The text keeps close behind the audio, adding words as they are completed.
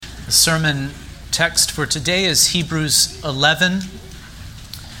The sermon text for today is Hebrews 11.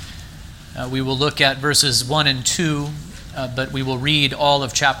 We will look at verses 1 and 2, but we will read all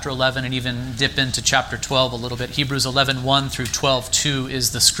of chapter 11 and even dip into chapter 12 a little bit. Hebrews 11, 1 through 12, 2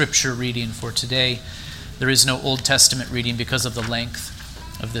 is the scripture reading for today. There is no Old Testament reading because of the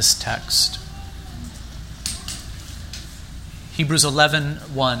length of this text. Hebrews 11,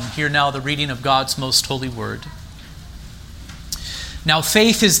 1. Hear now the reading of God's most holy word. Now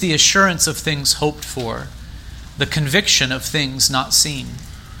faith is the assurance of things hoped for, the conviction of things not seen.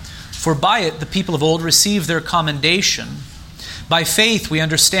 For by it the people of old received their commendation. By faith we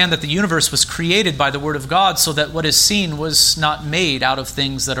understand that the universe was created by the word of God, so that what is seen was not made out of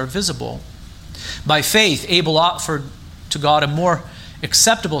things that are visible. By faith Abel offered to God a more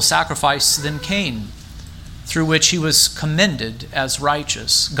acceptable sacrifice than Cain, through which he was commended as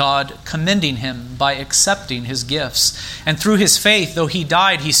righteous, God commending him by accepting his gifts. And through his faith, though he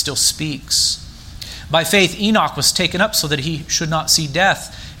died, he still speaks. By faith Enoch was taken up so that he should not see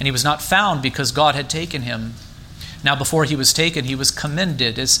death, and he was not found because God had taken him. Now before he was taken, he was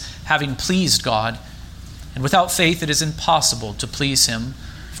commended as having pleased God. And without faith it is impossible to please him,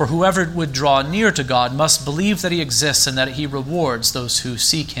 for whoever would draw near to God must believe that he exists and that he rewards those who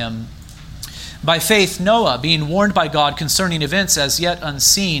seek him. By faith Noah, being warned by God concerning events as yet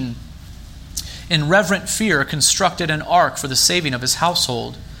unseen, in reverent fear constructed an ark for the saving of his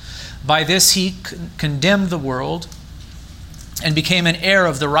household. By this he condemned the world and became an heir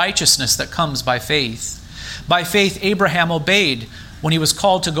of the righteousness that comes by faith. By faith Abraham obeyed when he was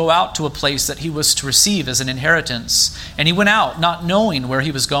called to go out to a place that he was to receive as an inheritance. And he went out, not knowing where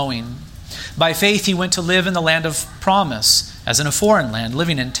he was going. By faith he went to live in the land of promise, as in a foreign land,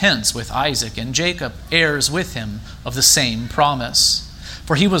 living in tents with Isaac and Jacob, heirs with him of the same promise.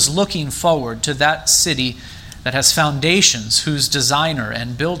 For he was looking forward to that city that has foundations, whose designer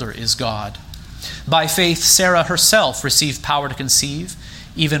and builder is God. By faith Sarah herself received power to conceive,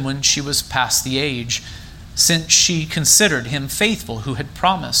 even when she was past the age, since she considered him faithful who had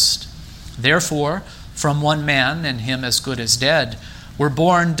promised. Therefore, from one man, and him as good as dead, were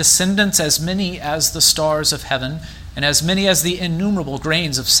born descendants as many as the stars of heaven, and as many as the innumerable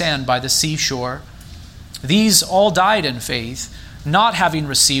grains of sand by the seashore. These all died in faith, not having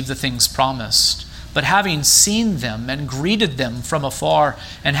received the things promised, but having seen them and greeted them from afar,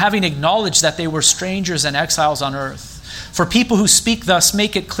 and having acknowledged that they were strangers and exiles on earth. For people who speak thus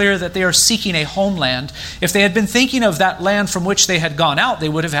make it clear that they are seeking a homeland. If they had been thinking of that land from which they had gone out, they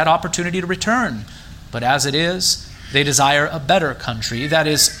would have had opportunity to return. But as it is, they desire a better country, that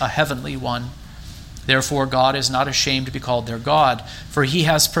is, a heavenly one. Therefore God is not ashamed to be called their God, for he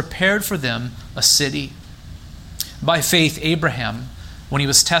has prepared for them a city. By faith Abraham, when he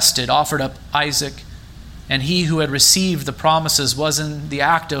was tested, offered up Isaac, and he who had received the promises was in the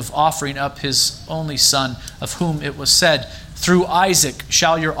act of offering up his only son, of whom it was said, "Through Isaac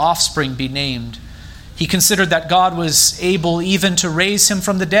shall your offspring be named." He considered that God was able even to raise him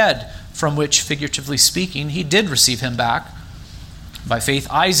from the dead, from which, figuratively speaking, he did receive him back. By faith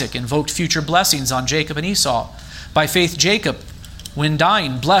Isaac invoked future blessings on Jacob and Esau. By faith Jacob, when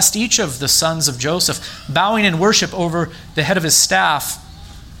dying, blessed each of the sons of Joseph, bowing in worship over the head of his staff.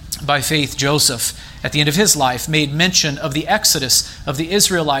 By faith Joseph, at the end of his life, made mention of the exodus of the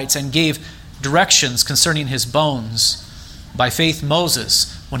Israelites and gave directions concerning his bones. By faith Moses,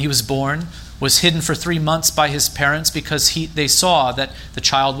 when he was born, was hidden for 3 months by his parents because they saw that the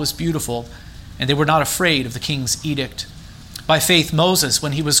child was beautiful, and they were not afraid of the king's edict. By faith Moses,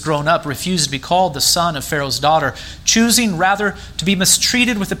 when he was grown up, refused to be called the son of Pharaoh's daughter, choosing rather to be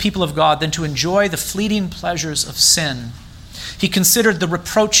mistreated with the people of God than to enjoy the fleeting pleasures of sin. He considered the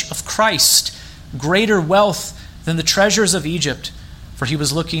reproach of Christ greater wealth than the treasures of Egypt, for he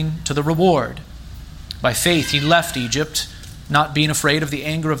was looking to the reward. By faith he left Egypt, not being afraid of the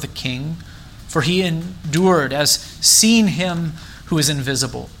anger of the king, for he endured as seeing him who is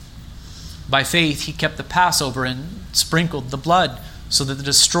invisible. By faith he kept the Passover and sprinkled the blood, so that the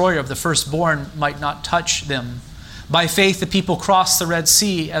destroyer of the firstborn might not touch them. By faith the people crossed the Red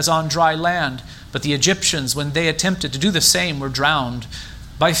Sea as on dry land, but the Egyptians, when they attempted to do the same, were drowned.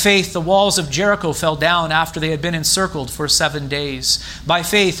 By faith the walls of Jericho fell down after they had been encircled for 7 days. By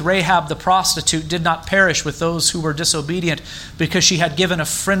faith Rahab the prostitute did not perish with those who were disobedient, because she had given a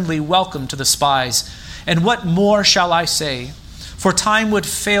friendly welcome to the spies. And what more shall I say? For time would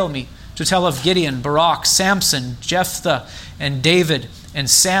fail me to tell of Gideon, Barak, Samson, Jephthah, and David, and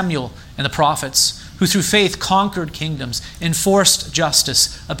Samuel, and the prophets, who through faith conquered kingdoms, enforced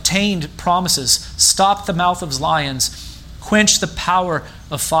justice, obtained promises, stopped the mouth of lions, quenched the power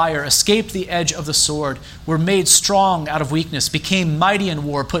of fire, escaped the edge of the sword, were made strong out of weakness, became mighty in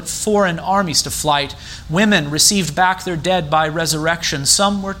war, put foreign armies to flight. Women received back their dead by resurrection.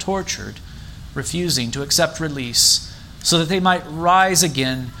 Some were tortured, refusing to accept release, so that they might rise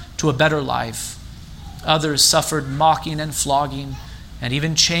again to a better life. Others suffered mocking and flogging, and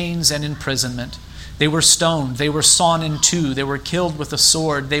even chains and imprisonment. They were stoned, they were sawn in two, they were killed with a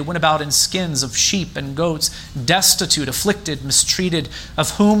sword. They went about in skins of sheep and goats, destitute, afflicted, mistreated,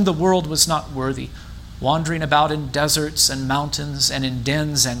 of whom the world was not worthy, wandering about in deserts and mountains and in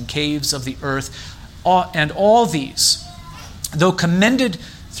dens and caves of the earth. And all these, though commended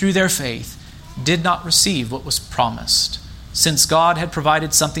through their faith, did not receive what was promised, since God had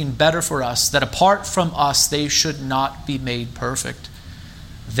provided something better for us, that apart from us they should not be made perfect.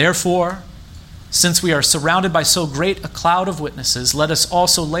 Therefore, since we are surrounded by so great a cloud of witnesses, let us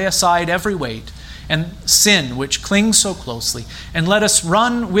also lay aside every weight and sin which clings so closely, and let us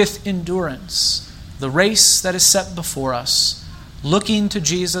run with endurance the race that is set before us, looking to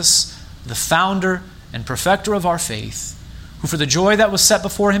Jesus, the founder and perfecter of our faith, who for the joy that was set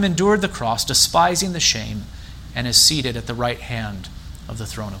before him endured the cross, despising the shame, and is seated at the right hand of the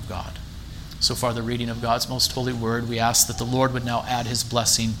throne of God. So far, the reading of God's most holy word. We ask that the Lord would now add his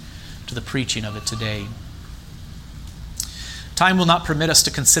blessing to the preaching of it today. Time will not permit us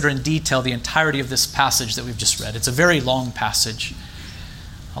to consider in detail the entirety of this passage that we've just read. It's a very long passage.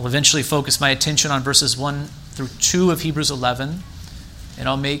 I'll eventually focus my attention on verses 1 through 2 of Hebrews 11, and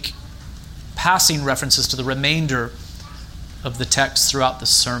I'll make passing references to the remainder of the text throughout the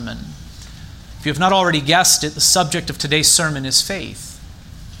sermon. If you have not already guessed it, the subject of today's sermon is faith.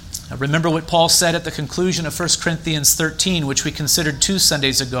 Now, remember what Paul said at the conclusion of 1 Corinthians 13, which we considered 2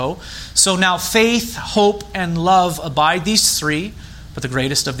 Sundays ago. So now faith, hope, and love abide, these three, but the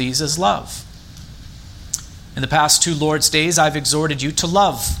greatest of these is love. In the past 2 Lord's days, I've exhorted you to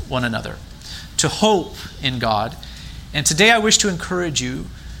love one another, to hope in God, and today I wish to encourage you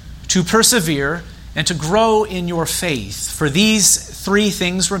to persevere and to grow in your faith. For these 3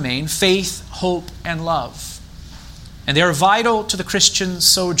 things remain: faith, hope, and love. And they are vital to the Christian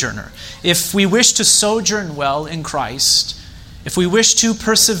sojourner. If we wish to sojourn well in Christ, if we wish to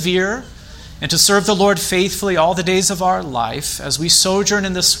persevere and to serve the Lord faithfully all the days of our life as we sojourn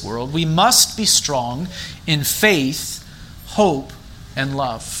in this world, we must be strong in faith, hope, and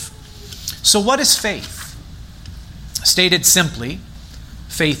love. So what is faith? Stated simply,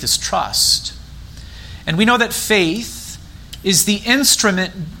 faith is trust. And we know that faith is the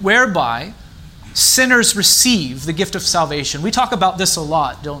instrument whereby sinners receive the gift of salvation. We talk about this a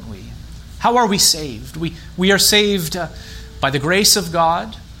lot, don't we? How are we saved? We are saved by the grace of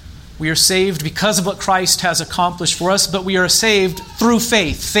God. We are saved because of what Christ has accomplished for us, but we are saved through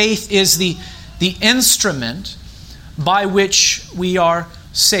faith. Faith is the instrument by which we are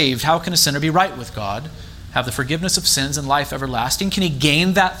saved. How can a sinner be right with God, have the forgiveness of sins and life everlasting? Can he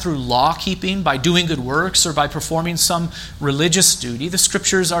gain that through law-keeping, by doing good works, or by performing some religious duty? The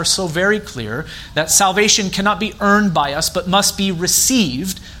Scriptures are so very clear that salvation cannot be earned by us, but must be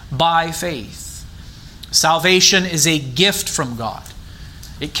received by faith. Salvation is a gift from God.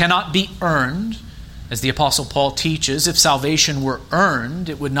 It cannot be earned. As the Apostle Paul teaches, if salvation were earned,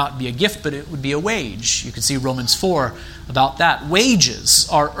 it would not be a gift, but it would be a wage. You can see Romans 4 about that. Wages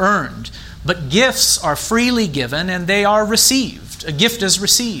are earned, but gifts are freely given and they are received. A gift is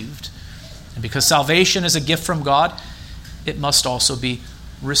received. And because salvation is a gift from God, it must also be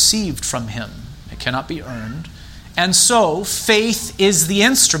received from him. It cannot be earned. And so, faith is the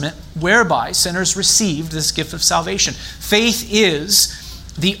instrument whereby sinners received this gift of salvation. Faith is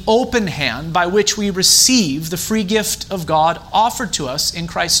the open hand by which we receive the free gift of God offered to us in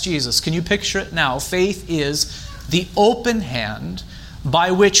Christ Jesus. Can you picture it now? Faith is the open hand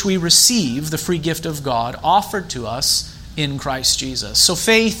by which we receive the free gift of God offered to us in Christ Jesus. So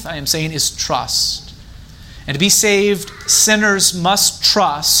faith, I am saying, is trust. And to be saved, sinners must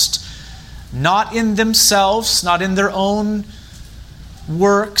trust not in themselves, not in their own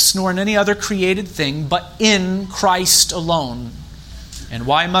works, nor in any other created thing, but in Christ alone. And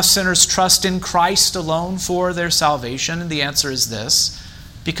why must sinners trust in Christ alone for their salvation? And the answer is this: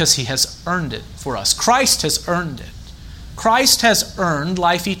 because he has earned it for us. Christ has earned it. Christ has earned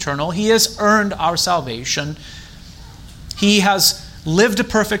life eternal. He has earned our salvation. He has lived a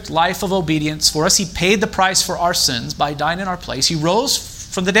perfect life of obedience for us. He paid the price for our sins by dying in our place. He rose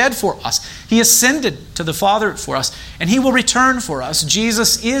from the dead for us. He ascended to the Father for us, and he will return for us.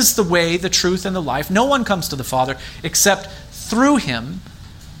 Jesus is the way, the truth, and the life. No one comes to the Father except through him.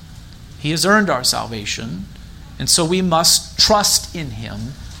 He has earned our salvation, and so we must trust in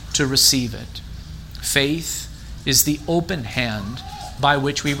him to receive it. Faith is the open hand by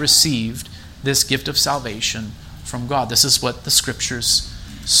which we received this gift of salvation from God. This is what the Scriptures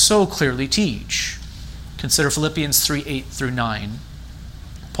so clearly teach. Consider Philippians 3:8-9.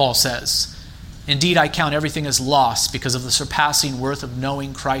 Paul says, "Indeed, I count everything as loss because of the surpassing worth of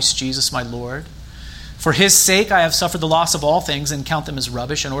knowing Christ Jesus my Lord. For his sake I have suffered the loss of all things and count them as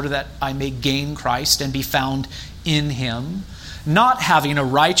rubbish, in order that I may gain Christ and be found in him, not having a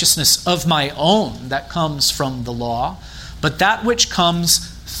righteousness of my own that comes from the law, but that which comes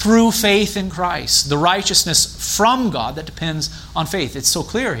through faith in Christ, the righteousness from God that depends on faith." It's so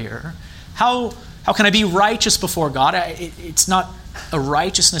clear here. How can I be righteous before God? It's not a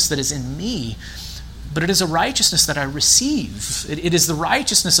righteousness that is in me, but it is a righteousness that I receive. It is the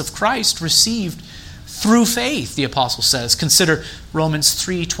righteousness of Christ received through faith, the apostle says. Consider Romans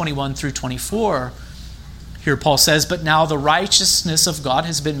 3:21-24. Here Paul says, "But now the righteousness of God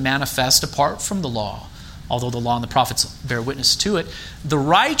has been manifest apart from the law, although the law and the prophets bear witness to it, the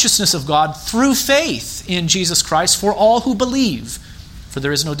righteousness of God through faith in Jesus Christ for all who believe. For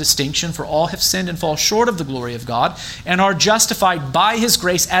there is no distinction, for all have sinned and fall short of the glory of God, and are justified by his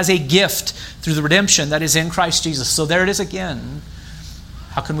grace as a gift through the redemption that is in Christ Jesus." So there it is again.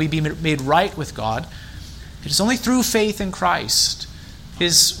 How can we be made right with God? It is only through faith in Christ.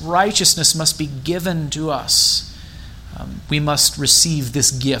 His righteousness must be given to us. We must receive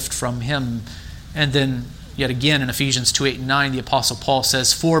this gift from him. And then, yet again, in Ephesians 2:8-9, the Apostle Paul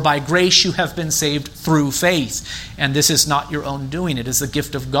says, "For by grace you have been saved through faith. And this is not your own doing. It is the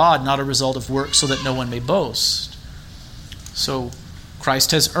gift of God, not a result of works, so that no one may boast." So Christ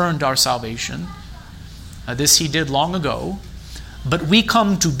has earned our salvation. This he did long ago. But we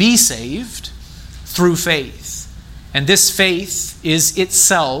come to be saved through faith. And this faith is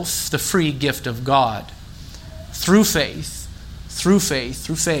itself the free gift of God. Through faith, through faith,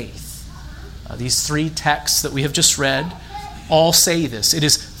 through faith. These three texts that we have just read all say this. It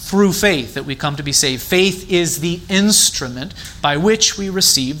is through faith that we come to be saved. Faith is the instrument by which we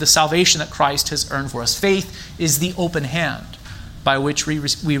receive the salvation that Christ has earned for us. Faith is the open hand by which we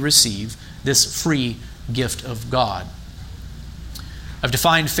receive this free gift of God. I've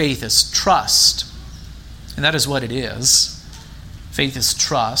defined faith as trust, and that is what it is. Faith is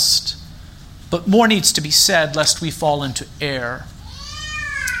trust. But more needs to be said lest we fall into error.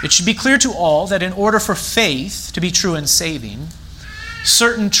 It should be clear to all that in order for faith to be true and saving,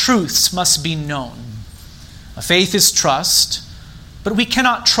 certain truths must be known. Faith is trust, but we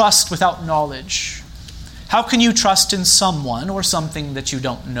cannot trust without knowledge. How can you trust in someone or something that you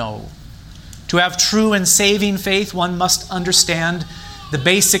don't know? To have true and saving faith, one must understand the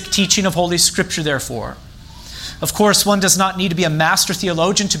basic teaching of Holy Scripture, therefore. Of course, one does not need to be a master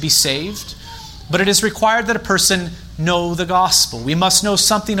theologian to be saved, but it is required that a person know the gospel. We must know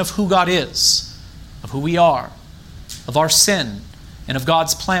something of who God is, of who we are, of our sin, and of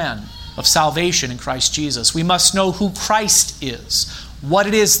God's plan of salvation in Christ Jesus. We must know who Christ is, what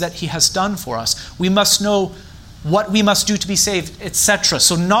it is that he has done for us. We must know what we must do to be saved, etc.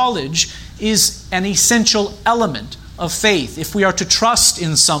 So knowledge is an essential element of faith. If we are to trust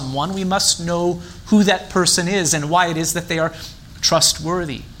in someone, we must know who that person is and why it is that they are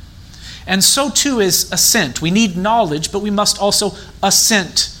trustworthy. And so too is assent. We need knowledge, but we must also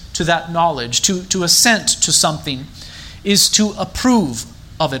assent to that knowledge. To assent to something is to approve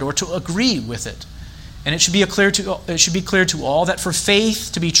of it or to agree with it. And it should be clear to all that for faith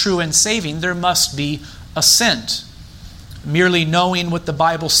to be true and saving, there must be assent. Merely knowing what the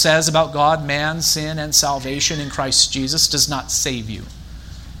Bible says about God, man, sin, and salvation in Christ Jesus does not save you.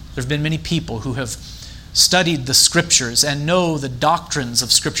 There have been many people who have studied the Scriptures and know the doctrines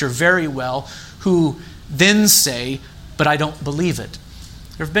of Scripture very well, who then say, "But I don't believe it."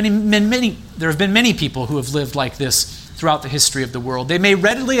 There have been many people who have lived like this throughout the history of the world. They may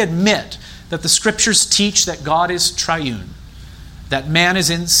readily admit that the Scriptures teach that God is triune, that man is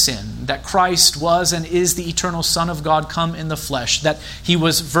in sin, that Christ was and is the eternal Son of God come in the flesh, that he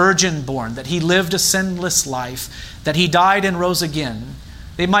was virgin born, that he lived a sinless life, that he died and rose again.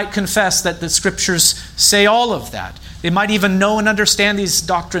 They might confess that the Scriptures say all of that. They might even know and understand these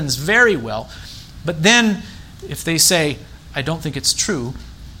doctrines very well. But then, if they say, "I don't think it's true,"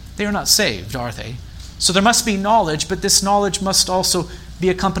 they are not saved, are they? So there must be knowledge, but this knowledge must also be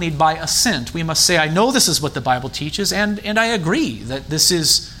accompanied by assent. We must say, "I know this is what the Bible teaches, and I agree that this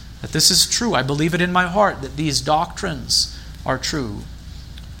is true. I believe it in my heart that these doctrines are true."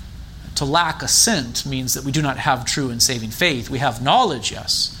 To lack assent means that we do not have true and saving faith. We have knowledge,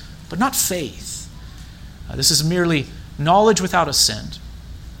 yes, but not faith. This is merely knowledge without assent.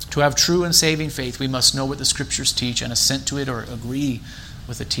 To have true and saving faith, we must know what the Scriptures teach and assent to it or agree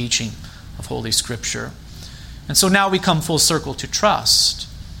with the teaching of Holy Scripture. And so now we come full circle to trust.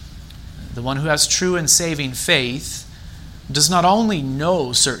 The one who has true and saving faith does not only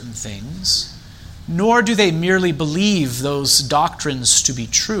know certain things, nor do they merely believe those doctrines to be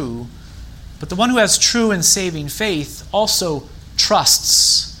true, but the one who has true and saving faith also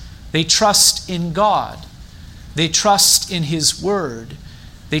trusts. They trust in God. They trust in His Word.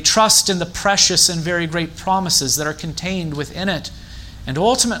 They trust in the precious and very great promises that are contained within it. And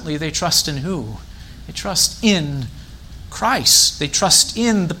ultimately, they trust in who? They trust in Christ. They trust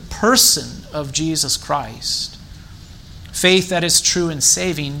in the person of Jesus Christ. Faith that is true and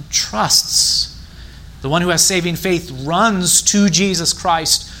saving trusts. The one who has saving faith runs to Jesus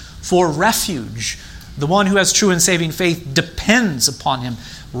Christ for refuge. The one who has true and saving faith depends upon Him,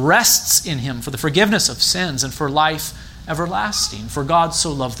 rests in Him for the forgiveness of sins and for life everlasting. For God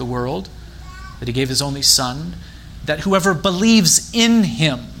so loved the world that He gave His only Son, that whoever believes in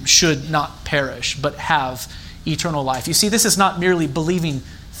Him should not perish, but have eternal life. You see, this is not merely believing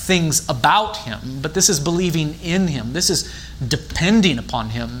things about Him, but this is believing in Him. This is depending upon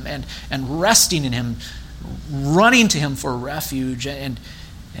Him and resting in Him, running to Him for refuge and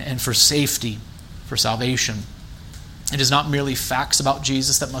for safety, for salvation. It is not merely facts about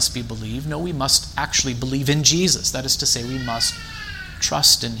Jesus that must be believed. No, we must actually believe in Jesus. That is to say, we must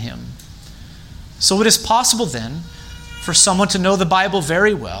trust in Him. So it is possible then for someone to know the Bible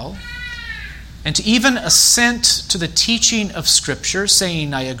very well and to even assent to the teaching of Scripture,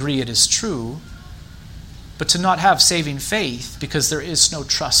 saying, I agree it is true, but to not have saving faith because there is no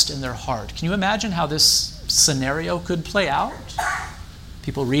trust in their heart. Can you imagine how this scenario could play out?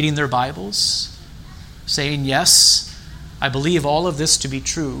 People reading their Bibles, saying, yes, I believe all of this to be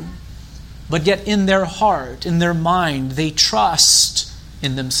true, but yet in their heart, in their mind, they trust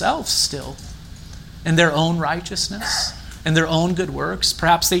in themselves still, in their own righteousness, in their own good works.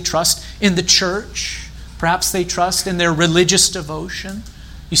 Perhaps they trust in the church. Perhaps they trust in their religious devotion.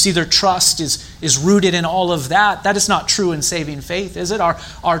 You see, their trust is rooted in all of that. That is not true in saving faith, is it?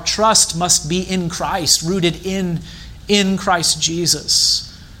 Our trust must be in Christ, rooted in Christ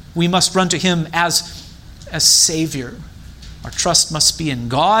Jesus. We must run to Him as Savior. Our trust must be in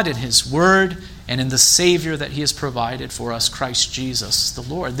God, in His Word, and in the Savior that He has provided for us, Christ Jesus, the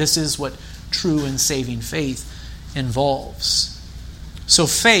Lord. This is what true and saving faith involves. So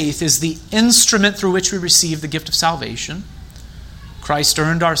faith is the instrument through which we receive the gift of salvation. Christ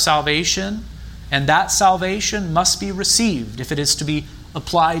earned our salvation, and that salvation must be received if it is to be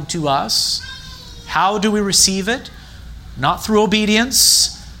applied to us. How do we receive it? Not through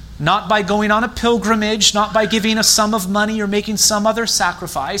obedience, not by going on a pilgrimage, not by giving a sum of money or making some other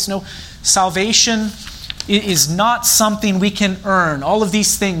sacrifice. No, salvation is not something we can earn. All of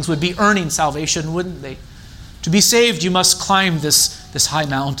these things would be earning salvation, wouldn't they? To be saved, you must climb this high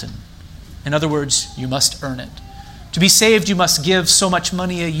mountain. In other words, you must earn it. To be saved, you must give so much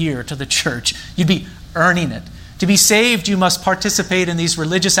money a year to the church. You'd be earning it. To be saved, you must participate in these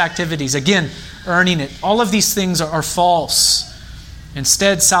religious activities. Again, earning it. All of these things are false.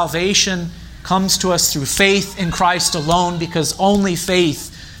 Instead, salvation comes to us through faith in Christ alone, because only faith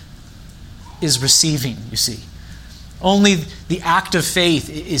is receiving, you see. Only the act of faith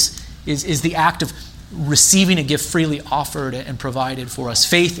is the act of receiving a gift freely offered and provided for us.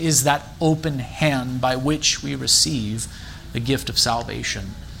 Faith is that open hand by which we receive the gift of salvation.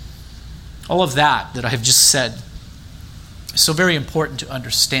 All of that I have just said is so very important to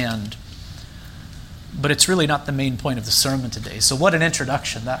understand, but it's really not the main point of the sermon today. So what an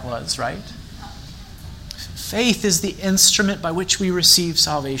introduction that was, right? Faith is the instrument by which we receive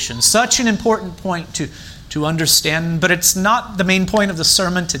salvation. Such an important point to understand, but it's not the main point of the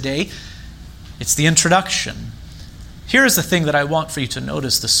sermon today. It's the introduction. Here's the thing that I want for you to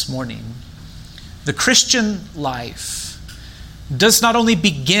notice this morning. The Christian life does not only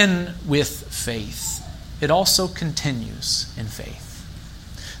begin with faith, it also continues in faith.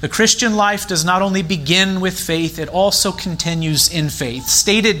 The Christian life does not only begin with faith, it also continues in faith.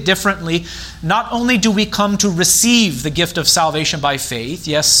 Stated differently, not only do we come to receive the gift of salvation by faith,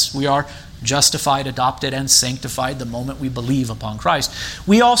 yes, we are justified, adopted, and sanctified the moment we believe upon Christ,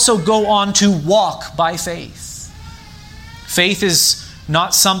 we also go on to walk by faith. Faith is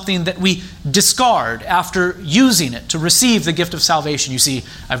not something that we discard after using it to receive the gift of salvation. You see,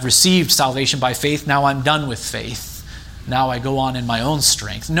 I've received salvation by faith, now I'm done with faith. Now I go on in my own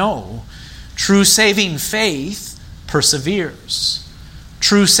strength. No. True saving faith perseveres.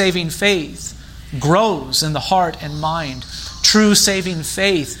 True saving faith grows in the heart and mind. True saving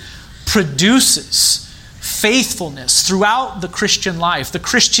faith produces faithfulness throughout the Christian life. The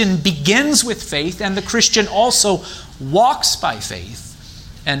Christian begins with faith, and the Christian also walks by faith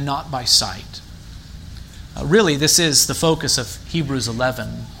and not by sight. Really, this is the focus of Hebrews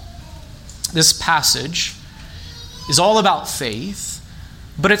 11. This passage is all about faith,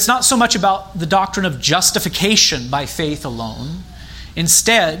 but it's not so much about the doctrine of justification by faith alone.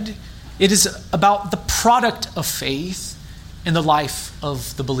 Instead, it is about the product of faith in the life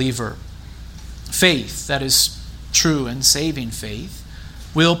of the believer. Faith, that is true and saving faith,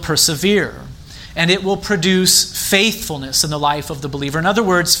 will persevere, and it will produce faithfulness in the life of the believer. In other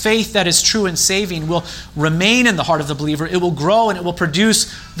words, faith that is true and saving will remain in the heart of the believer. It will grow and it will produce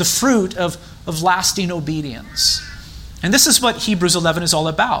the fruit of lasting obedience. And this is what Hebrews 11 is all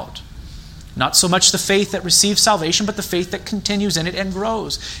about. Not so much the faith that receives salvation, but the faith that continues in it and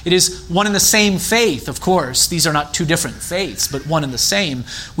grows. It is one and the same faith, of course. These are not two different faiths, but one and the same.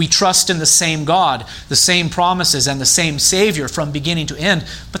 We trust in the same God, the same promises, and the same Savior from beginning to end.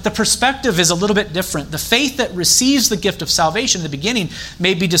 But the perspective is a little bit different. The faith that receives the gift of salvation in the beginning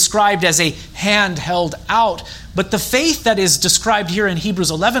may be described as a hand held out, but the faith that is described here in Hebrews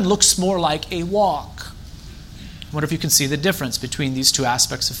 11 looks more like a walk. I wonder if you can see the difference between these two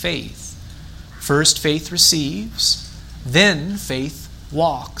aspects of faith. First, faith receives, then faith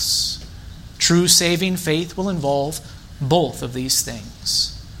walks. True saving faith will involve both of these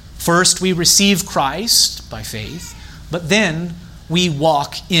things. First, we receive Christ by faith, but then we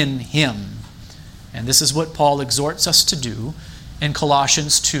walk in Him. And this is what Paul exhorts us to do in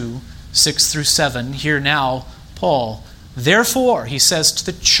Colossians 2, 6 through 7. Here now, Paul, therefore, he says to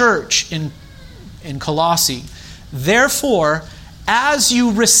the church in Colossae, therefore, as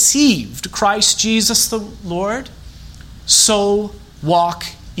you received Christ Jesus the Lord, so walk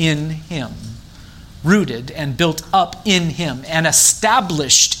in Him, rooted and built up in Him, and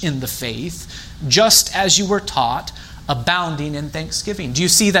established in the faith, just as you were taught, abounding in thanksgiving. Do you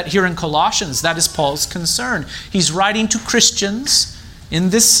see that here in Colossians? That is Paul's concern. He's writing to Christians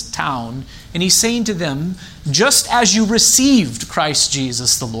in this town, and he's saying to them, just as you received Christ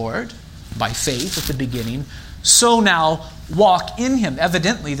Jesus the Lord, by faith at the beginning, so now walk in Him.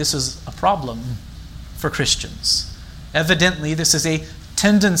 Evidently, this is a problem for Christians. Evidently, this is a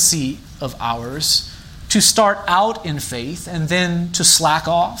tendency of ours to start out in faith and then to slack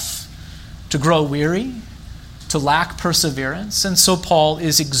off, to grow weary, to lack perseverance. And so Paul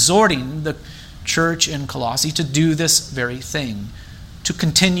is exhorting the church in Colossae to do this very thing, to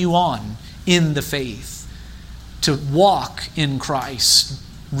continue on in the faith, to walk in Christ,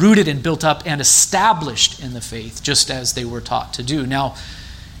 rooted and built up and established in the faith, just as they were taught to do. Now,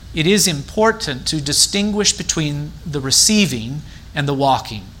 it is important to distinguish between the receiving and the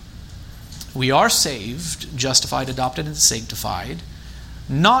walking. We are saved, justified, adopted, and sanctified,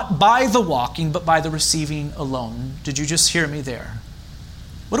 not by the walking, but by the receiving alone. Did you just hear me there?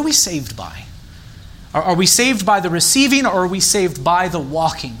 What are we saved by? Are we saved by the receiving, or are we saved by the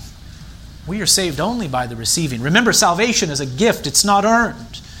walking? We are saved only by the receiving. Remember, salvation is a gift. It's not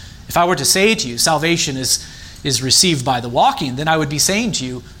earned. If I were to say to you, salvation is received by the walking, then I would be saying to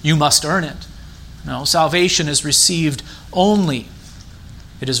you, you must earn it. No, salvation is received only.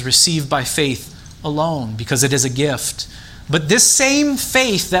 It is received by faith alone, because it is a gift. But this same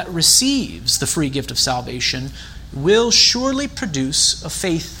faith that receives the free gift of salvation will surely produce a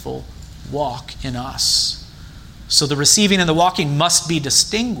faithful walk in us. So the receiving and the walking must be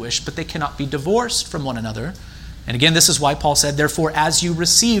distinguished, but they cannot be divorced from one another. And again, this is why Paul said, therefore, as you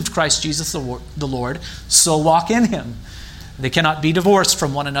received Christ Jesus the Lord, so walk in Him. They cannot be divorced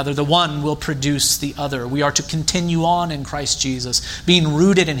from one another. The one will produce the other. We are to continue on in Christ Jesus, being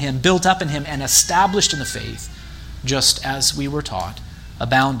rooted in Him, built up in Him, and established in the faith, just as we were taught,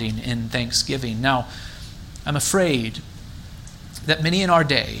 abounding in thanksgiving. Now, I'm afraid that many in our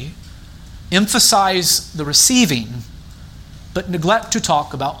day emphasize the receiving, but neglect to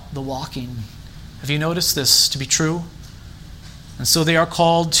talk about the walking. Have you noticed this to be true? And so they are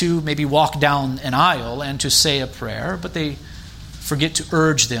called to maybe walk down an aisle and to say a prayer, but they forget to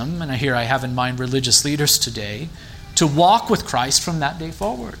urge them, and I have in mind religious leaders today, to walk with Christ from that day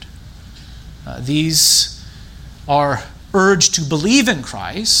forward. These are urged to believe in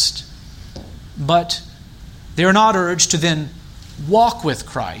Christ, but they are not urged to then walk with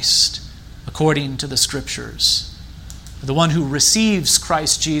Christ according to the Scriptures. The one who receives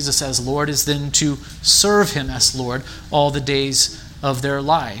Christ Jesus as Lord is then to serve Him as Lord all the days of their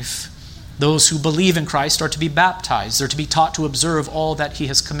life. Those who believe in Christ are to be baptized. They're to be taught to observe all that He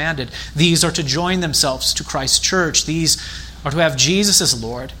has commanded. These are to join themselves to Christ's church. These are to have Jesus as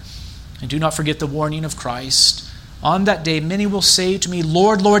Lord. And do not forget the warning of Christ. On that day, many will say to me,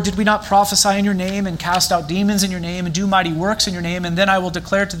 Lord, Lord, did we not prophesy in your name and cast out demons in your name and do mighty works in your name? And then I will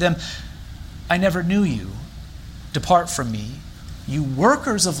declare to them, I never knew you. Depart from me, you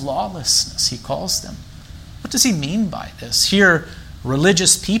workers of lawlessness, He calls them. What does he mean by this? Here,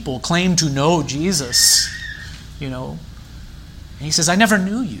 religious people claim to know Jesus, And he says, I never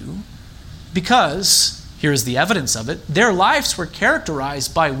knew you. Because, here is the evidence of it, their lives were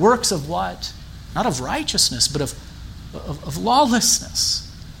characterized by works of what? Not of righteousness, but of lawlessness.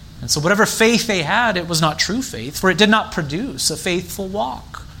 And so whatever faith they had, it was not true faith, for it did not produce a faithful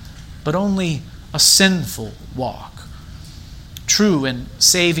walk, but only a sinful walk. True and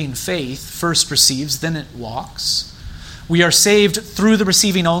saving faith first receives, then it walks. We are saved through the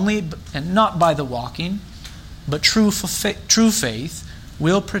receiving only, and not by the walking, but true faith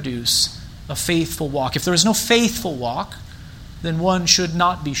will produce a faithful walk. If there is no faithful walk, then one should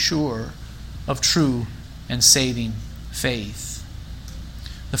not be sure of true and saving faith.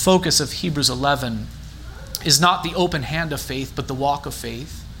 The focus of Hebrews 11 is not the open hand of faith, but the walk of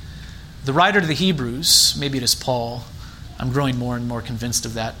faith. The writer to the Hebrews, maybe it is Paul, I'm growing more and more convinced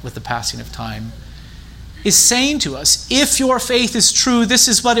of that with the passing of time, is saying to us, if your faith is true, this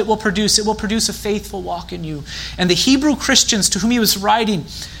is what it will produce. It will produce a faithful walk in you. And the Hebrew Christians to whom he was writing,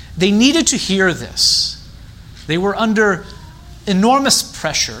 they needed to hear this. They were under enormous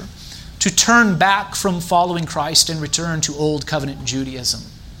pressure to turn back from following Christ and return to Old Covenant Judaism.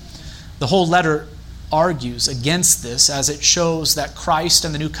 The whole letter argues against this, as it shows that Christ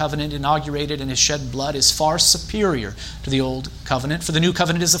and the New Covenant inaugurated in his shed blood is far superior to the Old Covenant, for the New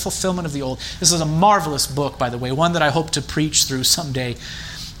Covenant is a fulfillment of the Old. This is a marvelous book, by the way, one that I hope to preach through someday.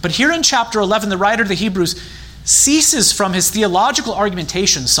 But here in chapter 11, the writer of the Hebrews ceases from his theological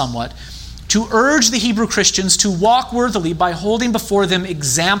argumentation somewhat to urge the Hebrew Christians to walk worthily by holding before them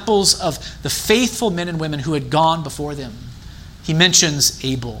examples of the faithful men and women who had gone before them. He mentions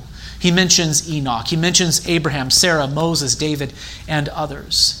Abel. He mentions Enoch. He mentions Abraham, Sarah, Moses, David, and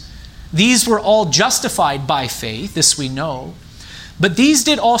others. These were all justified by faith, this we know. But these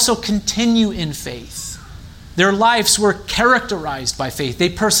did also continue in faith. Their lives were characterized by faith. They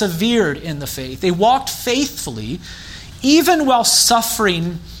persevered in the faith. They walked faithfully, even while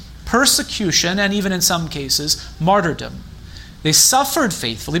suffering persecution and even in some cases, martyrdom. They suffered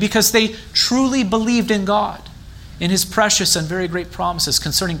faithfully because they truly believed in God, in his precious and very great promises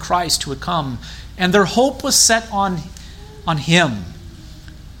concerning Christ who would come. And their hope was set on him.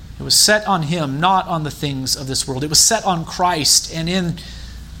 It was set on him, not on the things of this world. It was set on Christ and in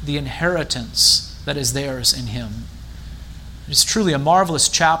the inheritance that is theirs in him. It is truly a marvelous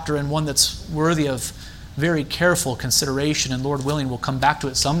chapter and one that's worthy of very careful consideration, and Lord willing, we'll come back to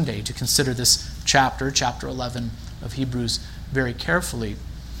it someday to consider this chapter 11 of Hebrews, very carefully.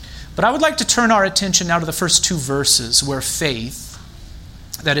 But I would like to turn our attention now to the first two verses where faith,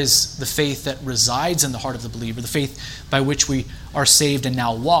 that is the faith that resides in the heart of the believer, the faith by which we are saved and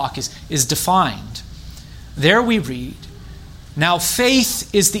now walk, is defined. There we read, "Now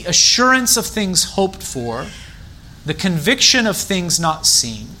faith is the assurance of things hoped for, the conviction of things not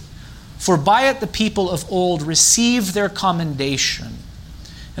seen. For by it the people of old received their commendation."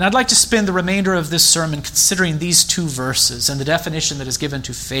 And I'd like to spend the remainder of this sermon considering these two verses and the definition that is given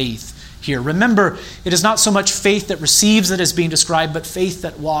to faith here. Remember, it is not so much faith that receives that is being described, but faith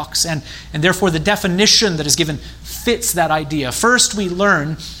that walks. And therefore the definition that is given fits that idea. First, we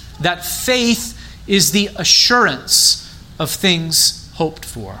learn that faith is the assurance of things hoped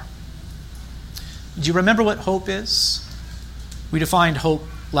for. Do you remember what hope is? We defined hope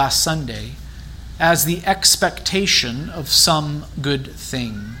last Sunday as the expectation of some good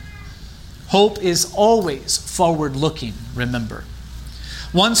thing. Hope is always forward-looking, remember.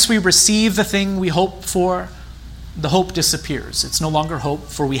 Once we receive the thing we hope for, the hope disappears. It's no longer hope,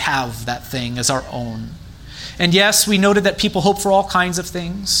 for we have that thing as our own. And yes, we noted that people hope for all kinds of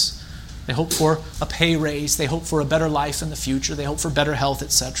things. They hope for a pay raise. They hope for a better life in the future. They hope for better health,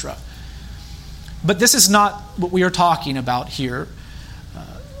 etc. But this is not what we are talking about here.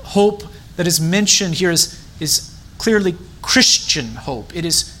 Hope that is mentioned here is clearly Christian hope. It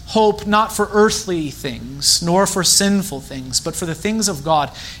is hope not for earthly things, nor for sinful things, but for the things of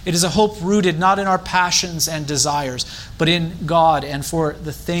God. It is a hope rooted not in our passions and desires, but in God and for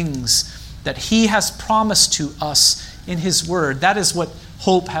the things that he has promised to us in his word. That is what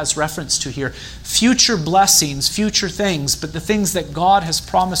hope has reference to here. Future blessings, future things, but the things that God has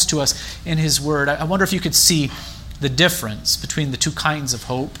promised to us in his word. I wonder if you could see the difference between the two kinds of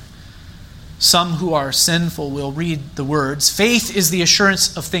hope. Some who are sinful will read the words, "Faith is the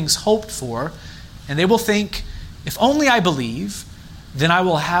assurance of things hoped for," and they will think, if only I believe, then I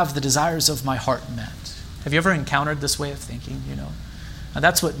will have the desires of my heart met. Have you ever encountered this way of thinking? Now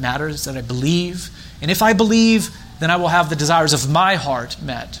that's what matters, that I believe. And if I believe, then I will have the desires of my heart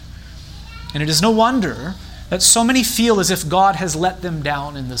met. And it is no wonder that so many feel as if God has let them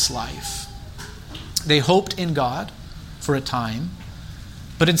down in this life. They hoped in God for a time,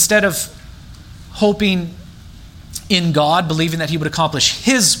 but instead of hoping in God, believing that He would accomplish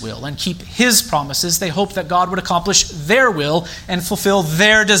His will and keep His promises, they hoped that God would accomplish their will and fulfill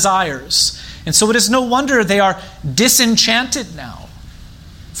their desires. And so it is no wonder they are disenchanted now,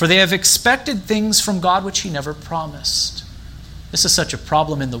 for they have expected things from God which He never promised. This is such a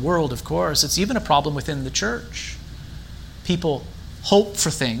problem in the world, of course. It's even a problem within the church. People hope for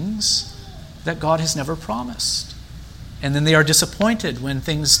things that God has never promised. And then they are disappointed when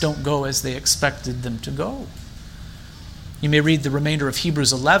things don't go as they expected them to go. You may read the remainder of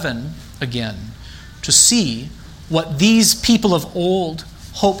Hebrews 11 again to see what these people of old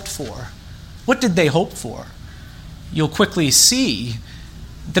hoped for. What did they hope for? You'll quickly see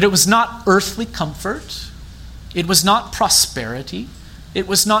that it was not earthly comfort, it was not prosperity, it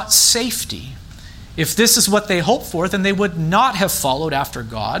was not safety. If this is what they hoped for, then they would not have followed after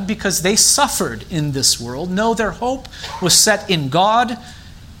God because they suffered in this world. No, their hope was set in God,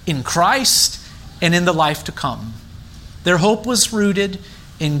 in Christ, and in the life to come. Their hope was rooted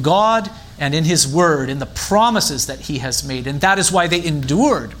in God and in His Word, in the promises that He has made. And that is why they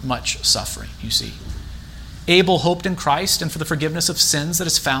endured much suffering, you see. Abel hoped in Christ and for the forgiveness of sins that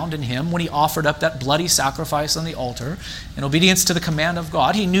is found in him when he offered up that bloody sacrifice on the altar in obedience to the command of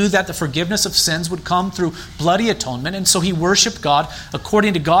God. He knew that the forgiveness of sins would come through bloody atonement, and so he worshiped God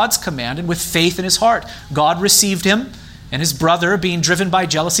according to God's command and with faith in his heart. God received him, and his brother, being driven by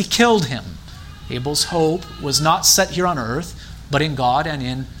jealousy, killed him. Abel's hope was not set here on earth, but in God and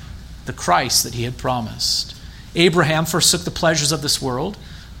in the Christ that he had promised. Abraham forsook the pleasures of this world.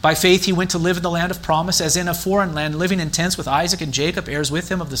 By faith he went to live in the land of promise, as in a foreign land, living in tents with Isaac and Jacob, heirs with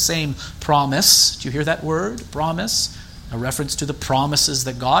him of the same promise. Do you hear that word? Promise. A reference to the promises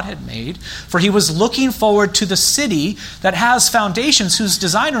that God had made. For he was looking forward to the city that has foundations, whose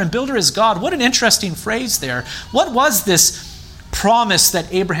designer and builder is God. What an interesting phrase there. What was this promise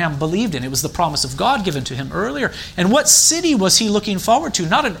that Abraham believed in? It was the promise of God given to him earlier. And what city was he looking forward to?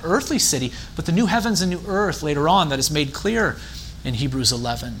 Not an earthly city, but the new heavens and new earth later on that is made clear in Hebrews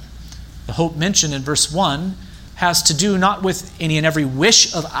 11. The hope mentioned in verse 1 has to do not with any and every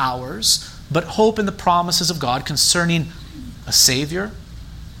wish of ours, but hope in the promises of God concerning a Savior,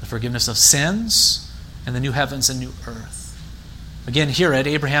 the forgiveness of sins, and the new heavens and new earth. Again, hear it.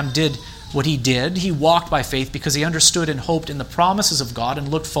 Abraham did what he did. He walked by faith because he understood and hoped in the promises of God and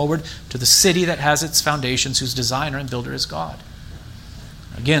looked forward to the city that has its foundations, whose designer and builder is God.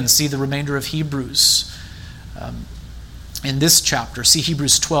 Again, see the remainder of Hebrews. In this chapter, see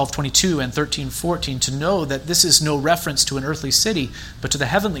Hebrews 12:22 and 13:14 to know that this is no reference to an earthly city, but to the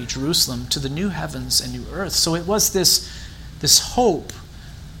heavenly Jerusalem, to the new heavens and new earth. So it was this hope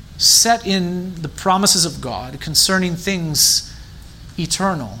set in the promises of God concerning things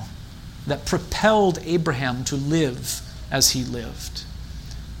eternal that propelled Abraham to live as he lived.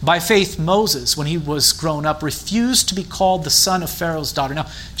 By faith, Moses, when he was grown up, refused to be called the son of Pharaoh's daughter. Now,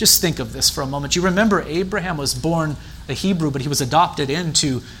 just think of this for a moment. You remember Abraham was born a Hebrew, but he was adopted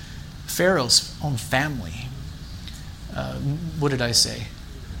into Pharaoh's own family. What did I say?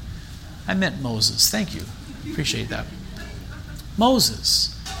 I meant Moses. Thank you. Appreciate that.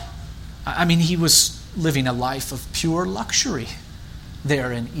 Moses. I mean, he was living a life of pure luxury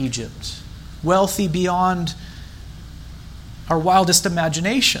there in Egypt. Wealthy beyond our wildest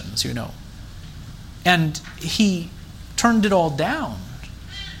imaginations, you know. And he turned it all down,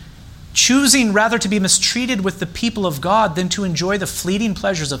 choosing rather to be mistreated with the people of God than to enjoy the fleeting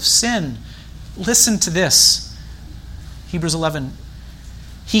pleasures of sin. Listen to this. Hebrews 11.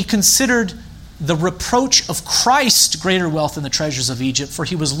 He considered the reproach of Christ greater wealth than the treasures of Egypt, for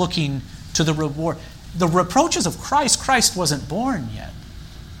he was looking to the reward. The reproaches of Christ wasn't born yet,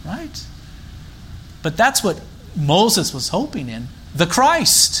 right? But that's what Moses was hoping in. The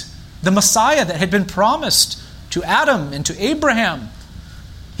Christ, the Messiah that had been promised to Adam and to Abraham.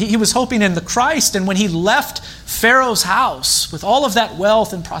 He was hoping in the Christ, and when he left Pharaoh's house with all of that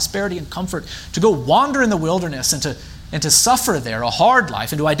wealth and prosperity and comfort to go wander in the wilderness and to suffer there a hard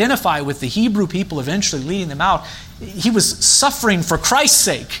life and to identify with the Hebrew people eventually leading them out, he was suffering for Christ's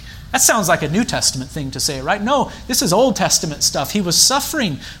sake. That sounds like a New Testament thing to say, right? No, this is Old Testament stuff. He was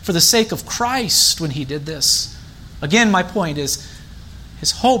suffering for the sake of Christ when he did this. Again, my point is,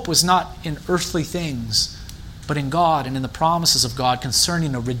 his hope was not in earthly things, but in God and in the promises of God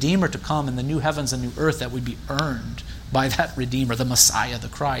concerning a Redeemer to come in the new heavens and new earth that would be earned by that Redeemer, the Messiah, the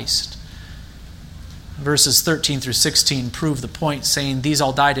Christ. Verses 13 through 16 prove the point, saying, "These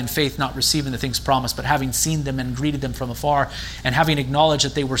all died in faith, not receiving the things promised, but having seen them and greeted them from afar, and having acknowledged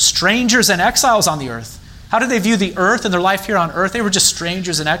that they were strangers and exiles on the earth." How did they view the earth and their life here on earth? They were just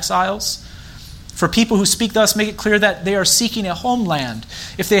strangers and exiles. For people who speak thus, make it clear that they are seeking a homeland.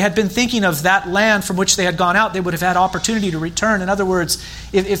 If they had been thinking of that land from which they had gone out, they would have had opportunity to return. In other words,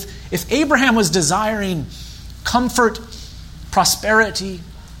 if Abraham was desiring comfort, prosperity,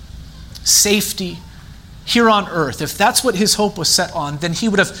 safety here on earth, if that's what his hope was set on, then he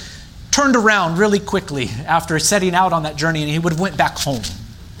would have turned around really quickly after setting out on that journey, and he would have went back home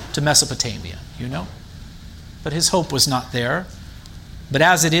to Mesopotamia, But his hope was not there. But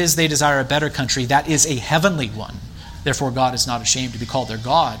as it is, they desire a better country. That is a heavenly one. Therefore, God is not ashamed to be called their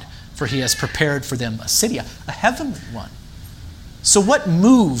God, for he has prepared for them a city, a heavenly one. So what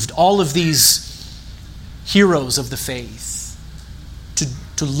moved all of these heroes of the faith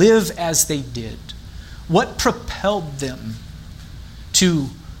to live as they did? What propelled them to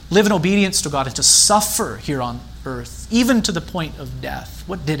live in obedience to God and to suffer here on earth, even to the point of death?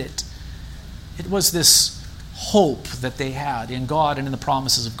 What did it? It was this hope that they had in God and in the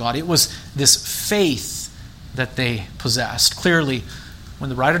promises of God. It was this faith that they possessed. Clearly, when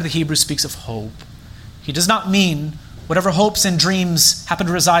the writer of the Hebrews speaks of hope, he does not mean whatever hopes and dreams happen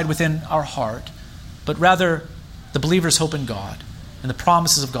to reside within our heart, but rather the believer's hope in God and the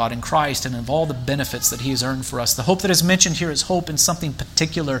promises of God in Christ and of all the benefits that he has earned for us. The hope that is mentioned here is hope in something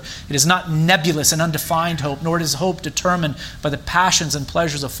particular. It is not nebulous and undefined hope, nor is hope determined by the passions and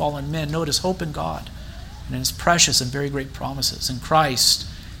pleasures of fallen men. No, it is hope in God and in his precious and very great promises in Christ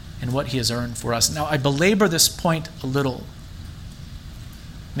and what he has earned for us. Now, I belabor this point a little,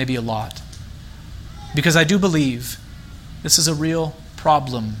 maybe a lot, because I do believe this is a real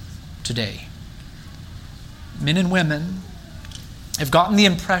problem today. Men and women have gotten the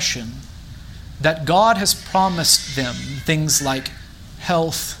impression that God has promised them things like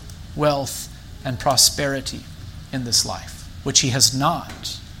health, wealth, and prosperity in this life, which he has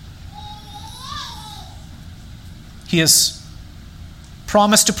not. He has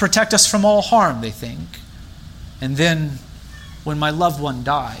promised to protect us from all harm, they think. And then when my loved one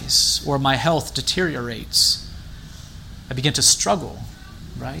dies or my health deteriorates, I begin to struggle,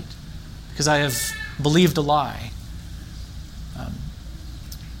 right? Because I have believed a lie.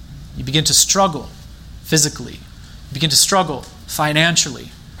 You begin to struggle physically. You begin to struggle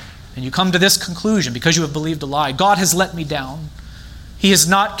financially. And you come to this conclusion because you have believed a lie. God has let me down. He has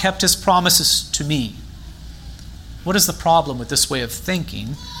not kept his promises to me. What is the problem with this way of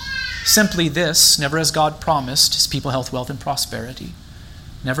thinking? Simply this: never has God promised his people health, wealth, and prosperity.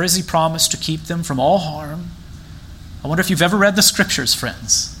 Never has he promised to keep them from all harm. I wonder if you've ever read the scriptures,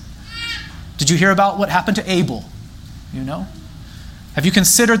 friends. Did you hear about what happened to Abel? Have you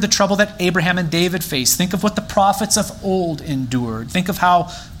considered the trouble that Abraham and David faced? Think of what the prophets of old endured. Think of how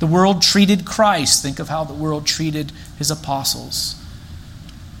the world treated Christ. Think of how the world treated his apostles.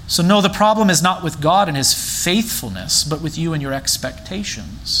 So no, the problem is not with God and his faithfulness, but with you and your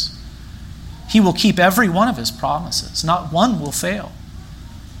expectations. He will keep every one of his promises. Not one will fail.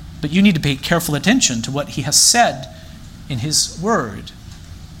 But you need to pay careful attention to what he has said in his word.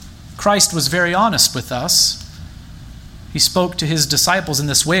 Christ was very honest with us. He spoke to his disciples in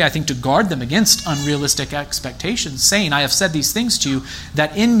this way, I think, to guard them against unrealistic expectations, saying, I have said these things to you,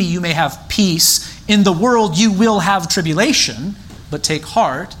 that in me you may have peace. In the world you will have tribulation, but take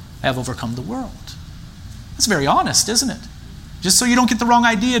heart, I have overcome the world. That's very honest, isn't it? Just so you don't get the wrong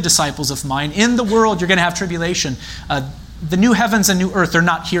idea, disciples of mine. In the world you're going to have tribulation. The new heavens and new earth are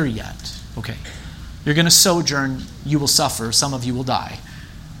not here yet. Okay. You're going to sojourn, you will suffer, some of you will die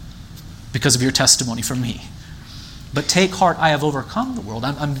because of your testimony from me. But take heart, I have overcome the world.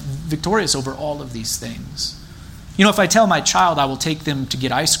 I'm victorious over all of these things. If I tell my child I will take them to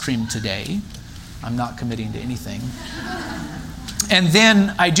get ice cream today, I'm not committing to anything. And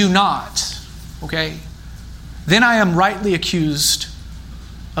then I do not, okay? Then I am rightly accused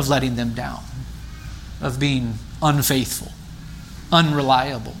of letting them down, of being unfaithful,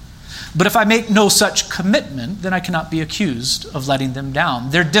 unreliable. But if I make no such commitment, then I cannot be accused of letting them down.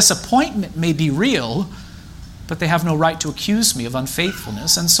 Their disappointment may be real, but they have no right to accuse me of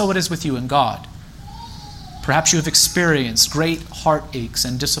unfaithfulness, and so it is with you and God. Perhaps you have experienced great heartaches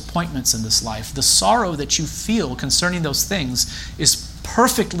and disappointments in this life. The sorrow that you feel concerning those things is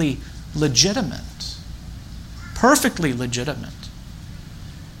perfectly legitimate. Perfectly legitimate.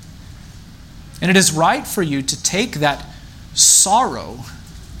 And it is right for you to take that sorrow,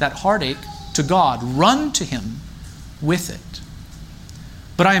 that heartache, to God. Run to him with it.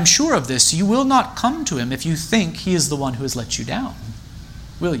 But I am sure of this, you will not come to him if you think he is the one who has let you down,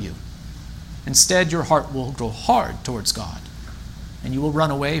 will you? Instead, your heart will grow hard towards God, and you will run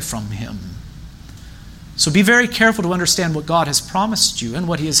away from him. So be very careful to understand what God has promised you and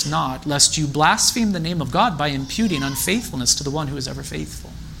what he has not, lest you blaspheme the name of God by imputing unfaithfulness to the one who is ever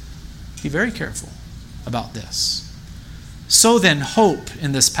faithful. Be very careful about this. So then, hope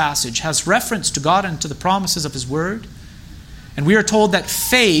in this passage has reference to God and to the promises of His Word. And we are told that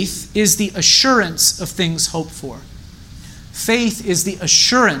faith is the assurance of things hoped for. Faith is the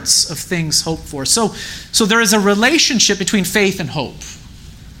assurance of things hoped for. So there is a relationship between faith and hope.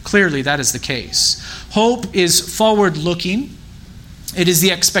 Clearly, that is the case. Hope is forward-looking. It is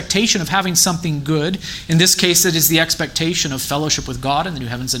the expectation of having something good. In this case, it is the expectation of fellowship with God in the new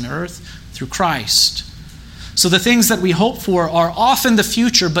heavens and earth through Christ. So the things that we hope for are often the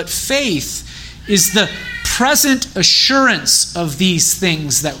future, but faith is the present assurance of these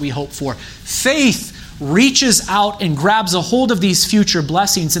things that we hope for. Faith reaches out and grabs a hold of these future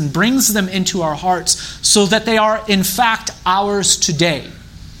blessings and brings them into our hearts so that they are in fact ours today.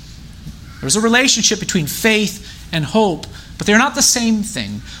 There's a relationship between faith and hope, but they're not the same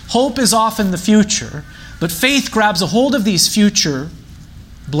thing. Hope is often the future, but faith grabs a hold of these future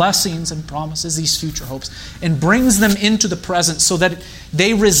blessings and promises, these future hopes, and brings them into the present so that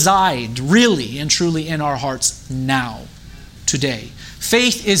they reside really and truly in our hearts now, today.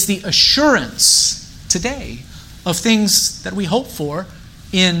 Faith is the assurance today of things that we hope for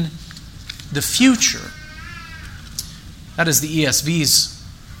in the future. That is the ESV's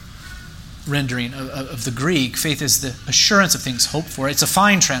rendering of the Greek. Faith is the assurance of things hoped for. It's a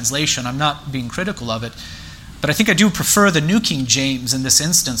fine translation. I'm not being critical of it. But I think I do prefer the New King James in this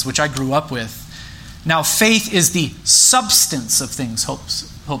instance, which I grew up with. Now, faith is the substance of things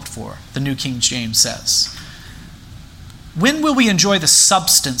hoped for, the New King James says. When will we enjoy the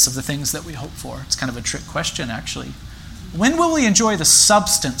substance of the things that we hope for? It's kind of a trick question, actually. When will we enjoy the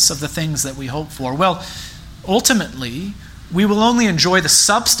substance of the things that we hope for? Well, ultimately, we will only enjoy the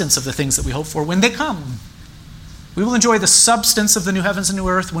substance of the things that we hope for when they come. We will enjoy the substance of the new heavens and new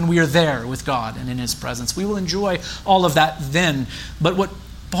earth when we are there with God and in His presence. We will enjoy all of that then. But what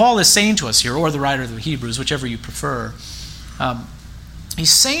Paul is saying to us here, or the writer of the Hebrews, whichever you prefer,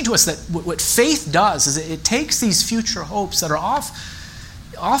 he's saying to us that what faith does is it takes these future hopes that are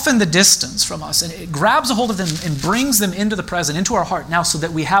off in the distance from us, and it grabs a hold of them and brings them into the present, into our heart now, so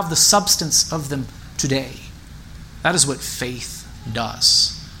that we have the substance of them today. That is what faith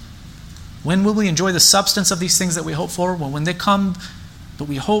does. When will we enjoy the substance of these things that we hope for? Well, when they come, but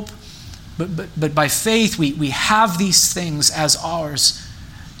we hope. But by faith, we have these things as ours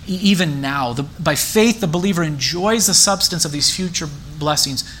even now. By faith, the believer enjoys the substance of these future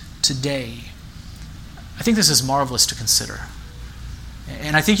blessings today. I think this is marvelous to consider.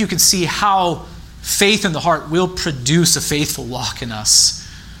 And I think you can see how faith in the heart will produce a faithful walk in us.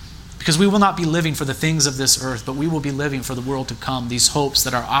 Because we will not be living for the things of this earth, but we will be living for the world to come, these hopes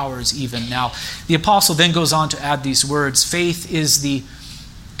that are ours even now. The apostle then goes on to add these words, faith is the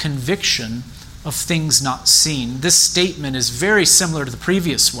conviction of things not seen. This statement is very similar to the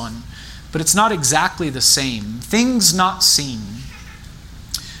previous one, but it's not exactly the same. Things not seen.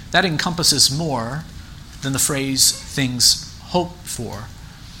 That encompasses more than the phrase things hoped for.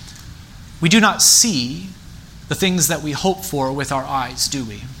 We do not see the things that we hope for with our eyes, do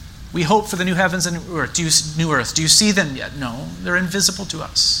we? We hope for the new heavens and new earth. Do you see them yet? No, they're invisible to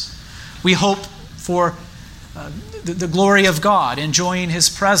us. We hope for the glory of God, enjoying His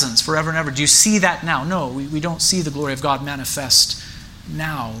presence forever and ever. Do you see that now? No, we don't see the glory of God manifest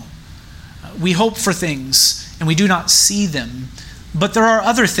now. We hope for things, and we do not see them. But there are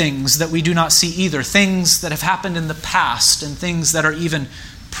other things that we do not see either, things that have happened in the past and things that are even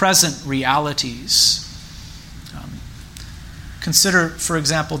present realities. Consider, for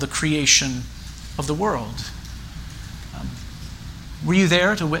example, the creation of the world. Were you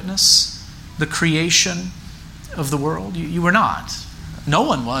there to witness the creation of the world? You were not. No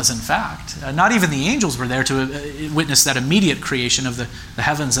one was, in fact. Not even the angels were there to witness that immediate creation of the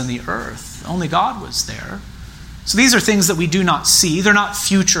heavens and the earth. Only God was there. So these are things that we do not see. They're not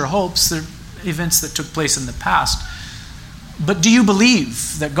future hopes. They're events that took place in the past. But do you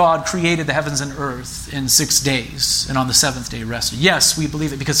believe that God created the heavens and earth in 6 days and on the seventh day rested? Yes, we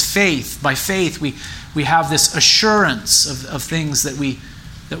believe it because by faith, we have this assurance of things that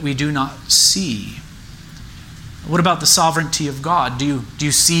we do not see. What about the sovereignty of God? Do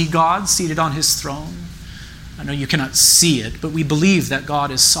you see God seated on His throne? I know you cannot see it, but we believe that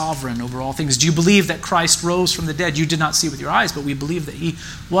God is sovereign over all things. Do you believe that Christ rose from the dead? You did not see it with your eyes, but we believe that He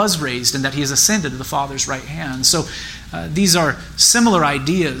was raised and that He has ascended to the Father's right hand. So these are similar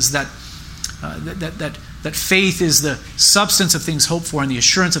ideas that faith is the substance of things hoped for and the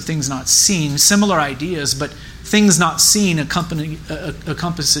assurance of things not seen. Similar ideas, but things not seen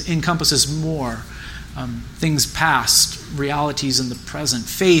encompasses more. Things past, realities in the present.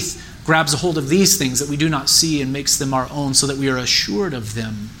 Faith grabs a hold of these things that we do not see and makes them our own so that we are assured of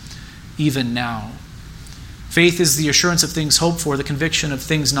them even now. Faith is the assurance of things hoped for, the conviction of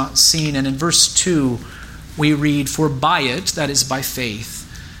things not seen. And in verse 2, we read, "For by it," that is by faith,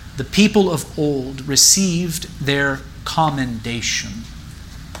 "the people of old received their commendation."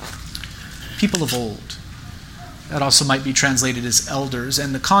 People of old. That also might be translated as elders,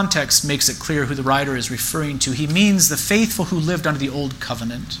 and the context makes it clear who the writer is referring to. He means the faithful who lived under the Old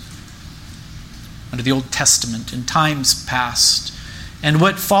Covenant, under the Old Testament, in times past. And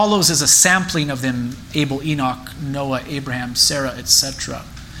what follows is a sampling of them: Abel, Enoch, Noah, Abraham, Sarah, etc.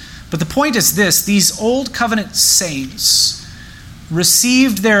 But the point is this: these Old Covenant saints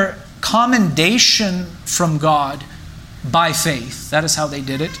received their commendation from God by faith. That is how they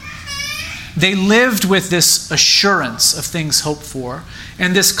did it. They lived with this assurance of things hoped for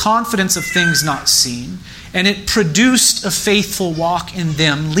and this confidence of things not seen, and it produced a faithful walk in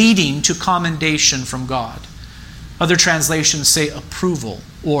them, leading to commendation from God. Other translations say approval,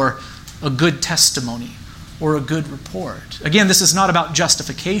 or a good testimony, or a good report. Again, this is not about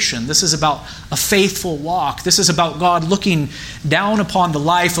justification. This is about a faithful walk. This is about God looking down upon the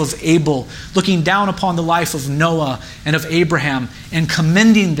life of Abel, looking down upon the life of Noah and of Abraham, and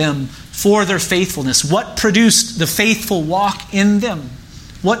commending them for their faithfulness. What produced the faithful walk in them?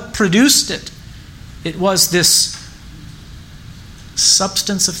 What produced it? It was this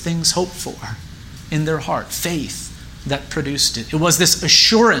substance of things hoped for in their heart, faith, that produced it. It was this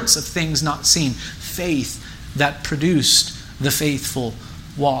assurance of things not seen, faith, that produced the faithful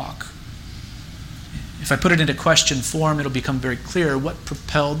walk. If I put it into question form, it'll become very clear what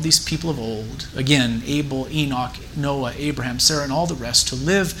propelled these people of old, again, Abel, Enoch, Noah, Abraham, Sarah, and all the rest, to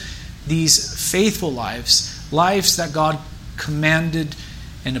live these faithful lives that God commanded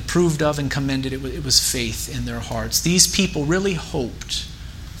and approved of and commended. It was faith in their hearts. These people really hoped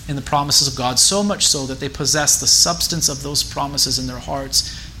in the promises of God, so much so that they possessed the substance of those promises in their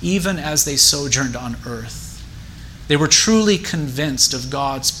hearts, even as they sojourned on earth. They were truly convinced of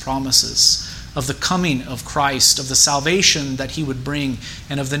God's promises, of the coming of Christ, of the salvation that He would bring,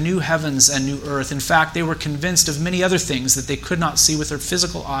 and of the new heavens and new earth. In fact, they were convinced of many other things that they could not see with their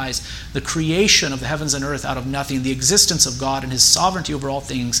physical eyes: the creation of the heavens and earth out of nothing, the existence of God and His sovereignty over all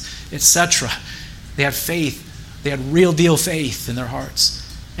things, etc. They had faith. They had real deal faith in their hearts.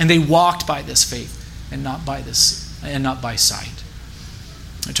 And they walked by this faith and not by sight.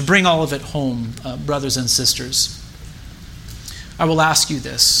 To bring all of it home, brothers and sisters, I will ask you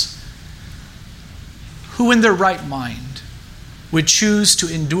this: who in their right mind would choose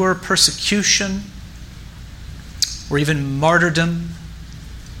to endure persecution or even martyrdom,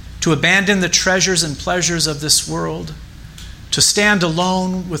 to abandon the treasures and pleasures of this world, to stand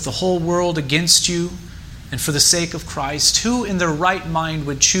alone with the whole world against you, and for the sake of Christ? Who in their right mind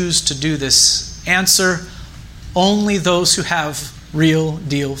would choose to do this? Answer: only those who have real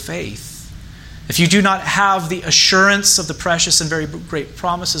deal faith. If you do not have the assurance of the precious and very great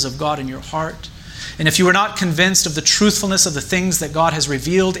promises of God in your heart, and if you are not convinced of the truthfulness of the things that God has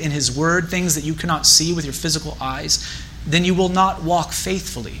revealed in His Word, things that you cannot see with your physical eyes, then you will not walk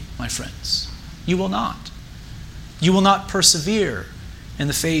faithfully, my friends. You will not. You will not persevere in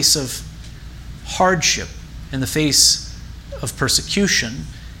the face of hardship, in the face of persecution,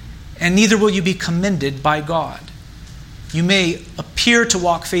 and neither will you be commended by God. You may appear to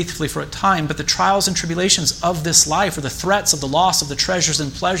walk faithfully for a time, but the trials and tribulations of this life, or the threats of the loss of the treasures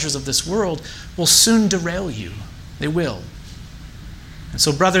and pleasures of this world, will soon derail you. They will. And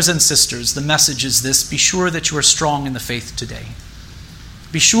so, brothers and sisters, the message is this: be sure that you are strong in the faith today.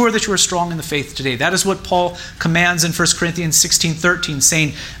 Be sure that you are strong in the faith today. That is what Paul commands in 1 Corinthians 16:13,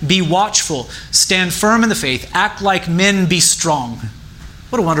 saying, "Be watchful, stand firm in the faith, act like men, be strong."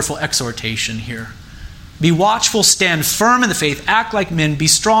 What a wonderful exhortation here. Be watchful, stand firm in the faith, act like men, be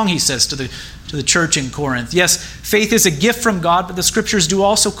strong, he says to the church in Corinth. Yes, faith is a gift from God, but the Scriptures do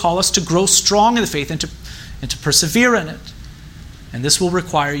also call us to grow strong in the faith and to persevere in it. And this will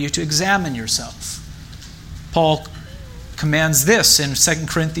require you to examine yourself. Paul commands this in 2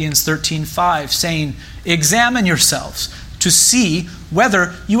 Corinthians 13:5, saying, "Examine yourselves to see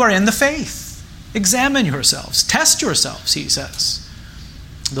whether you are in the faith." Examine yourselves. Test yourselves, he says.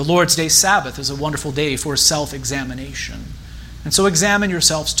 The Lord's Day Sabbath is a wonderful day for self-examination. And so examine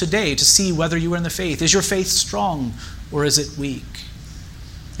yourselves today to see whether you are in the faith. Is your faith strong or is it weak?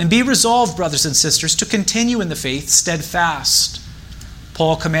 And be resolved, brothers and sisters, to continue in the faith steadfast.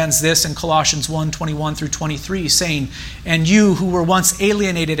 Paul commands this in Colossians 1:21 through 23, saying, "And you who were once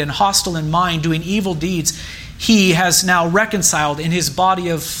alienated and hostile in mind, doing evil deeds, He has now reconciled in his body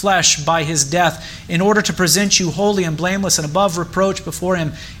of flesh by his death, in order to present you holy and blameless and above reproach before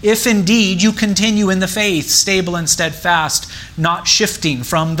him, if indeed you continue in the faith, stable and steadfast, not shifting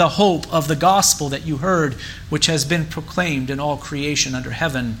from the hope of the gospel that you heard, which has been proclaimed in all creation under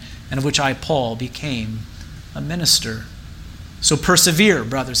heaven, and of which I, Paul, became a minister. So persevere,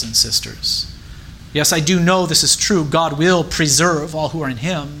 brothers and sisters. Yes, I do know this is true. God will preserve all who are in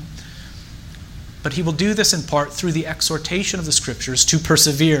him. But he will do this in part through the exhortation of the Scriptures to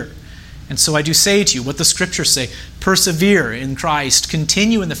persevere. And so I do say to you what the Scriptures say. Persevere in Christ.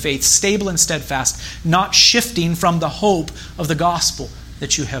 Continue in the faith, stable and steadfast, not shifting from the hope of the gospel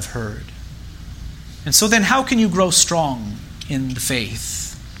that you have heard. And so then how can you grow strong in the faith?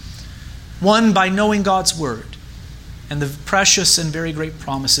 One, by knowing God's word and the precious and very great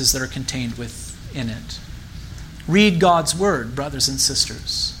promises that are contained within it. Read God's word, brothers and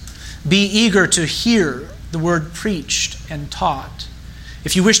sisters. Be eager to hear the word preached and taught.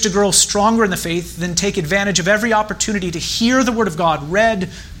 If you wish to grow stronger in the faith, then take advantage of every opportunity to hear the word of God read,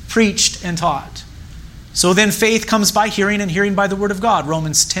 preached, and taught. So then faith comes by hearing, and hearing by the word of God.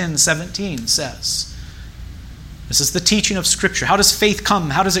 Romans 10:17 says. This is the teaching of Scripture. How does faith come?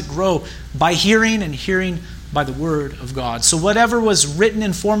 How does it grow? By hearing, and hearing by the word of God. So whatever was written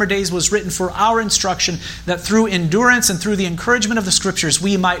in former days was written for our instruction, that through endurance and through the encouragement of the Scriptures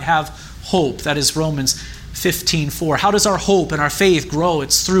we might have hope. That is Romans 15:4. How does our hope and our faith grow?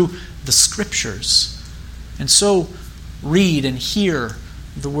 It's through the Scriptures. And so read and hear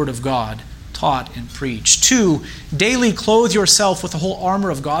the word of God taught and preached. 2, daily clothe yourself with the whole armor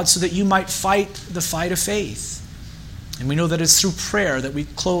of God so that you might fight the fight of faith. And we know that it's through prayer that we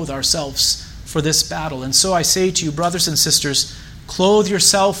clothe ourselves for this battle. And so I say to you, brothers and sisters, clothe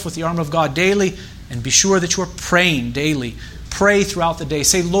yourself with the armor of God daily, and be sure that you're praying daily. Pray throughout the day.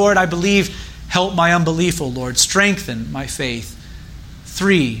 Say, Lord, I believe. Help my unbelief, O Lord. Strengthen my faith.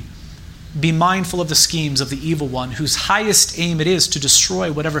 3, be mindful of the schemes of the evil one, whose highest aim it is to destroy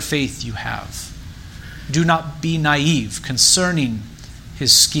whatever faith you have. Do not be naive concerning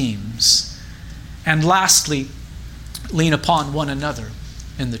his schemes. And lastly, lean upon one another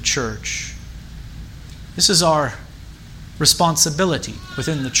in the church. This is our responsibility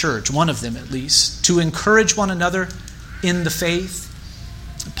within the church, one of them at least, to encourage one another in the faith.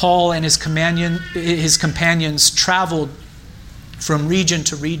 Paul and his companions traveled from region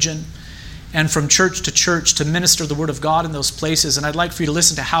to region and from church to church to minister the word of God in those places. And I'd like for you to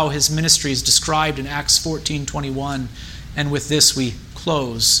listen to how his ministry is described in Acts 14:21. And with this we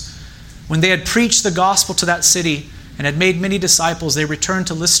close. When they had preached the gospel to that city and had made many disciples, they returned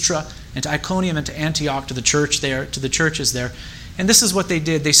to Lystra and to Iconium and to Antioch, to the churches there. And this is what they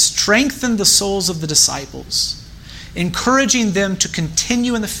did. They strengthened the souls of the disciples, encouraging them to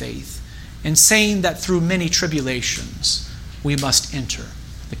continue in the faith, and saying that through many tribulations we must enter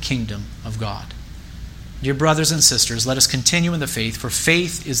the kingdom of God. Dear brothers and sisters, let us continue in the faith, for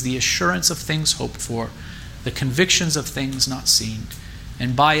faith is the assurance of things hoped for, the convictions of things not seen,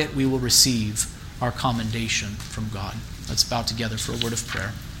 and by it we will receive our commendation from God. Let's bow together for a word of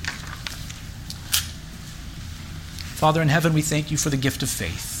prayer. Father in heaven, we thank you for the gift of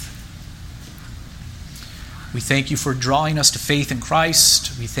faith. We thank you for drawing us to faith in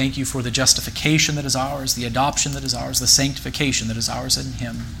Christ. We thank you for the justification that is ours, the adoption that is ours, the sanctification that is ours in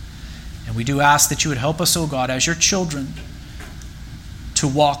him. And we do ask that you would help us, O God, as your children, to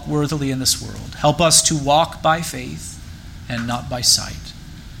walk worthily in this world. Help us to walk by faith and not by sight.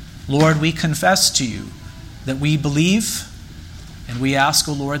 Lord, we confess to you that we believe, and we ask,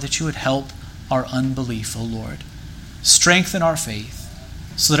 O Lord, that you would help our unbelief, O Lord. Strengthen our faith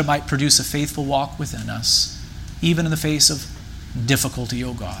so that it might produce a faithful walk within us, even in the face of difficulty,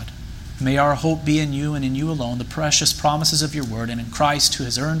 O God. May our hope be in you and in you alone, the precious promises of your word, and in Christ who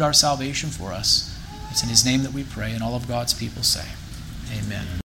has earned our salvation for us. It's in his name that we pray, and all of God's people say, amen.